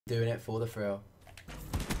Doing it for the thrill.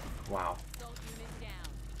 Wow.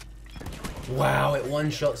 Wow, it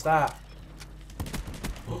one-shots that.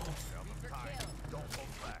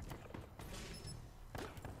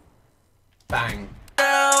 Bang.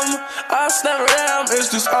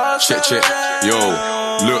 Check.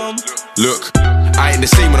 Yo, look. I ain't the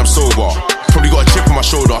same when I'm sober. Probably got a chip on my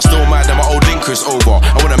shoulder. Still mad that my old link is over.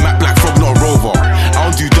 I want a Mac Black Frog, not a Rover. I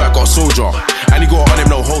don't do dirt, got a soldier. And you got on him,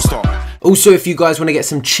 no holster. Also, if you guys want to get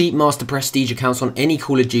some cheap Master Prestige accounts on any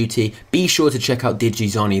Call of Duty, be sure to check out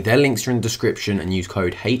Digizani. Their links are in the description and use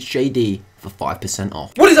code HJD for 5%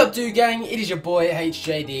 off. What is up, Dude Gang? It is your boy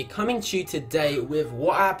HJD coming to you today with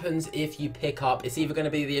what happens if you pick up. It's either going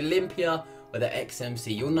to be the Olympia or the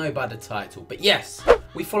XMC. You'll know by the title. But yes,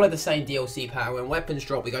 we follow the same DLC pattern. When weapons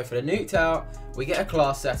drop, we go for the nuked out, we get a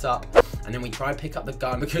class set up, and then we try and pick up the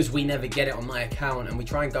gun because we never get it on my account, and we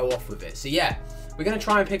try and go off with it. So yeah. We're going to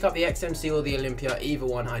try and pick up the XMC or the Olympia, either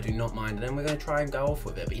one, I do not mind, and then we're going to try and go off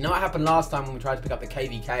with it. But you know what happened last time when we tried to pick up the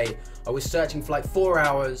KVK? I was searching for like 4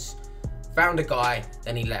 hours, found a guy,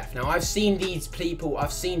 then he left. Now I've seen these people,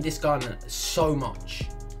 I've seen this gun so much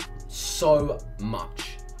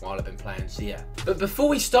while I've been playing, so yeah. But before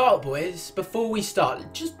we start, boys,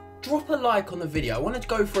 just drop a like on the video. I want to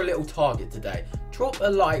go for a little target today. Drop a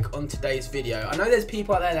like on today's video. I know there's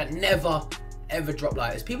people out there that never ever drop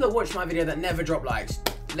likes. There's people that watch my video that never drop likes.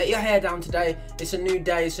 Let your hair down today. It's a new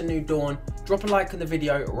day, it's a new dawn. Drop a like on the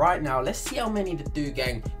video right now. Let's see how many the Do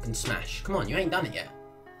Gang can smash. Come on, you ain't done it yet.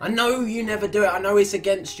 I know you never do it. I know it's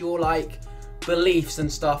against your like beliefs and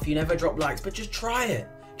stuff. You never drop likes, but just try it.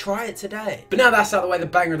 Try it today. But now that's out of the way, the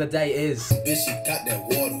banger of the day is Bitch, got that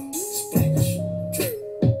water. Splash. Drip.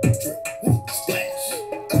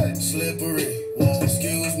 Splash. Slippery.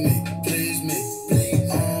 Excuse me. Please me.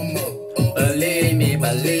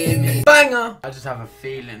 Believe me. Banger! I just have a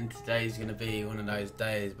feeling today's gonna be one of those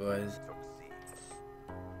days, boys.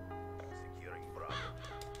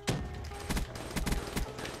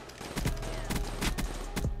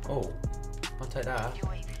 Oh, I'll take that.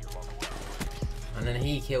 And then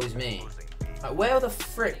he kills me. Like, where the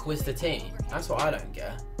frick was the team? That's what I don't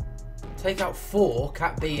get. Take out 4,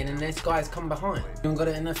 Cat B, and then this guy's come behind. Anyone got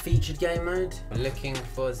it in a featured game mode? We're looking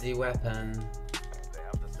for the weapon.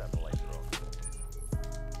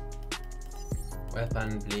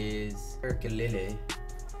 Weapon, please. Lily.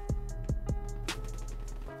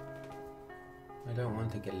 I don't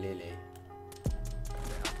want to get Lily.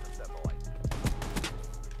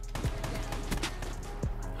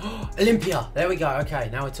 Olympia! There we go. Okay,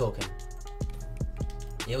 now we're talking.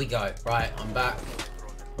 Here we go. Right, I'm back.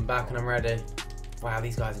 I'm back and I'm ready. Wow,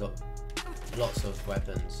 these guys got lots of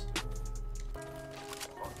weapons.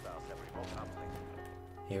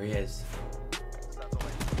 Here he is.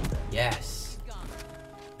 Yes.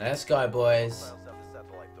 Let's go, boys.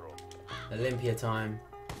 Olympia time.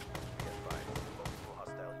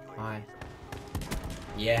 Hi.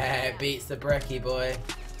 Yeah, it beats the brekkie, boy.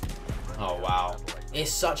 Oh, wow. It's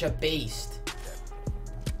such a beast.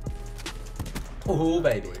 Oh,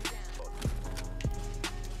 baby.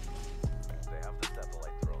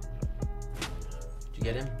 Did you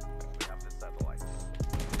get him?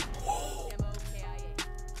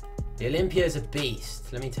 The Olympia is a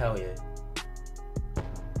beast, let me tell you.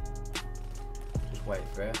 Wait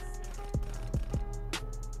for it.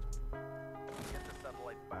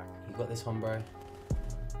 You got this one, bro.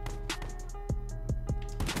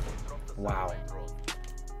 Wow.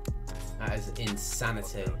 That is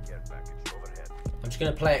insanity. I'm just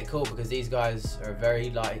gonna play it cool because these guys are a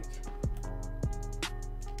very like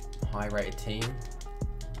high rated team.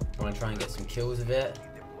 I wanna try and get some kills with it.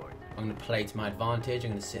 I'm gonna play to my advantage.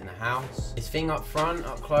 I'm gonna sit in the house. This thing up front,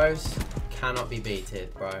 up close, cannot be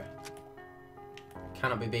beated, bro.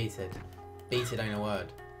 Cannot be beated. Beated ain't a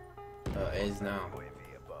word. But it is now.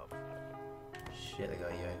 Shit, they got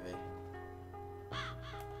UAV.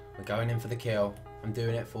 We're going in for the kill. I'm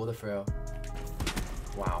doing it for the thrill.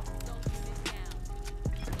 Wow.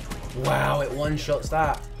 Wow, it one-shots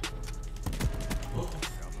that.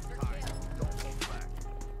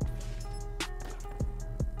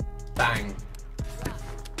 Bang.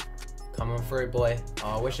 Come on through, boy.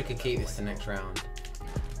 Oh, I wish I could keep this to next round.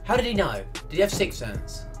 How did he know? Did he have 6th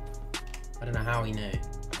sense? I don't know how he knew.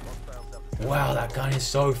 Wow, that gun is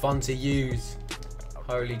so fun to use.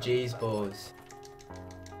 Holy jeez balls.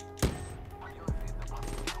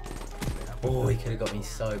 Oh, he could have got me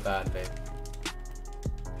so badly.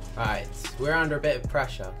 Right, we're under a bit of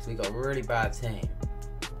pressure because we got a really bad team.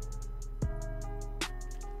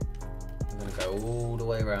 I'm gonna go all the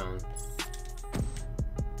way around.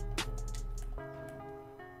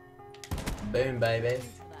 Boom, baby.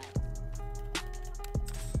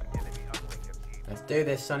 do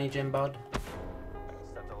this, Sonny Jim Bud.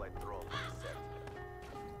 Satellite drone set.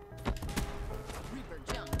 Reaper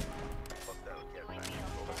jump. Hostile care package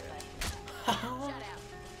overhead. Shut out.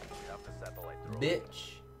 We have the satellite drone. Bitch.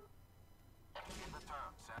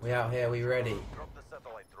 We out here, we ready. Drop the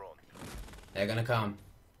satellite drone. They're gonna come.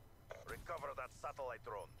 Recover that satellite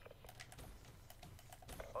drone.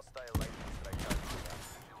 Hostile lightning strike targeting us.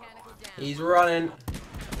 Mechanical down. He's running.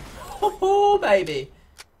 Oh, baby.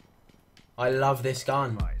 I love this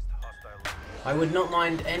gun. Hostile lightning. I would not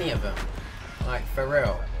mind any of them. Like, for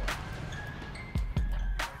real.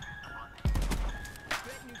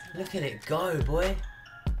 Look at it go, boy.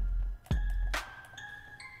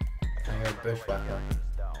 I hear a bushwhacker. Is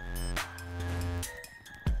down.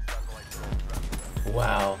 Satellite drone trapped.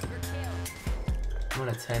 Wow. I'm on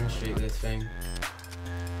a 10 streak with this thing.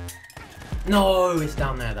 No, it's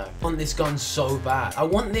down there though. I want this gun so bad. I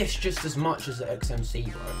want this just as much as the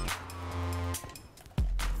XMC, bro.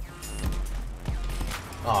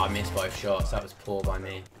 Oh, I missed both shots. That was poor by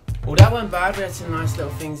me. Well, that went bad. We had some nice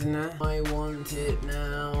little things in there. I want it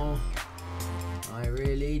now. I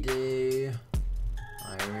really do.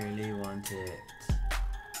 I really want it.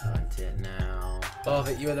 I want it now.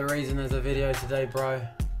 Barvik, you are the reason there's a video today, bro.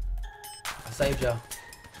 I saved you.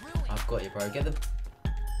 I've got you, bro. Get the...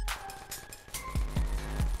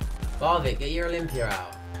 Barvik, get your Olympia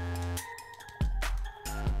out.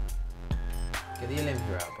 Get the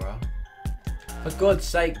Olympia out, bro. For God's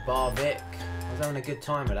sake, Barvik. I was having a good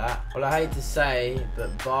time with that. Well, I hate to say, but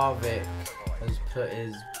Barvik has put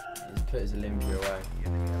his Olympia away.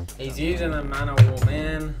 He's using a man of war,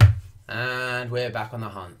 man. And we're back on the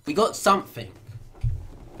hunt. We got something.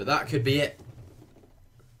 But that could be it.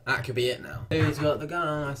 That could be it now. Who's got the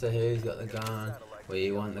gun? I say, who's got the gun?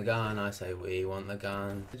 We want the gun. I say, we want the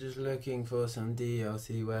gun. We're just looking for some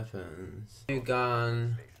DLC weapons. New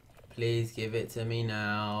gun. Please give it to me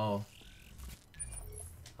now.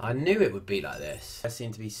 I knew it would be like this. I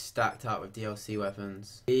seem to be stacked up with DLC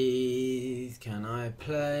weapons. Please, can I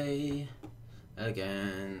play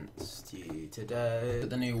against you today? Put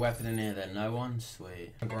the new weapon in here then. No one?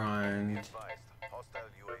 Sweet. Grind. Advised. Hostile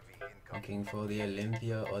UAV incoming. Looking for the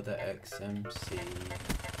Olympia or the XMC.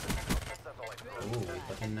 Satellite drone. Ooh, we've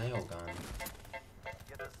got a nail gun.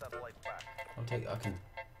 Get the satellite back. I'll take. I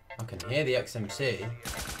can hear the XMC.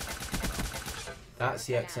 That's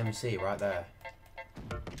the XMC right there.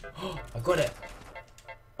 I got it.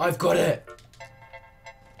 I've got it.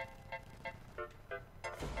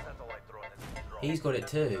 Satellite drone is drawn. He's got it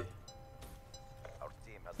too. Our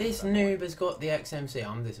team has This the noob has got the XMC.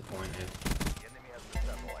 I'm disappointed. The enemy has the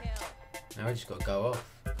satellite. Now we just got to go off.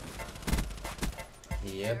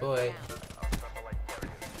 Yeah, boy. Our satellite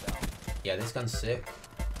carrier is down. Yeah, this gun's sick.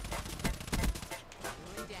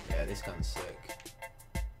 Yeah, this gun's sick.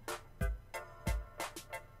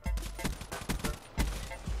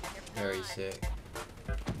 Very sick.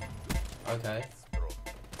 Okay.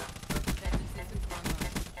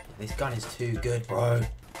 This gun is too good, bro.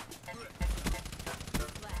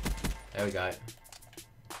 There we go.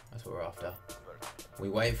 That's what we're after. We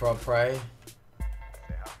wait for our prey,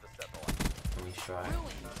 They have the satellite. and we strike.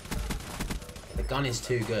 The gun is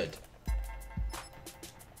too good.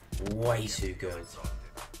 Way too good. End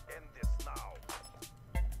this now.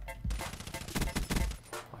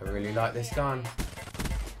 I really like this gun.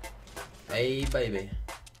 Hey, baby.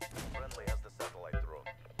 Friendly has the satellite drone.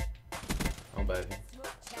 Oh, baby.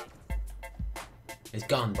 It's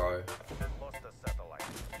gone, bro. Lost the satellite.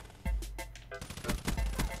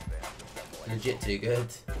 They have the satellite. Legit too good.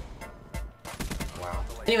 Wow.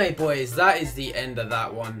 Anyway, boys, that is the end of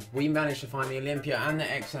that one. We managed to find the Olympia and the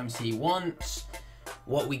XMC once.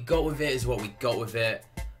 What we got with it is what we got with it.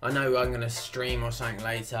 I know I'm going to stream or something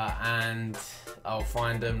later and I'll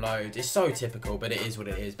find them loads. It's so typical, but it is what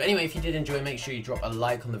it is. But anyway, if you did enjoy, make sure you drop a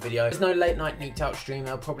like on the video. There's no late night neeked out stream.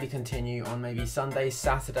 I'll probably continue on maybe Sunday,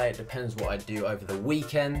 Saturday. It depends what I do over the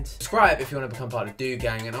weekend. Subscribe if you want to become part of Do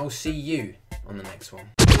Gang, and I'll see you on the next one.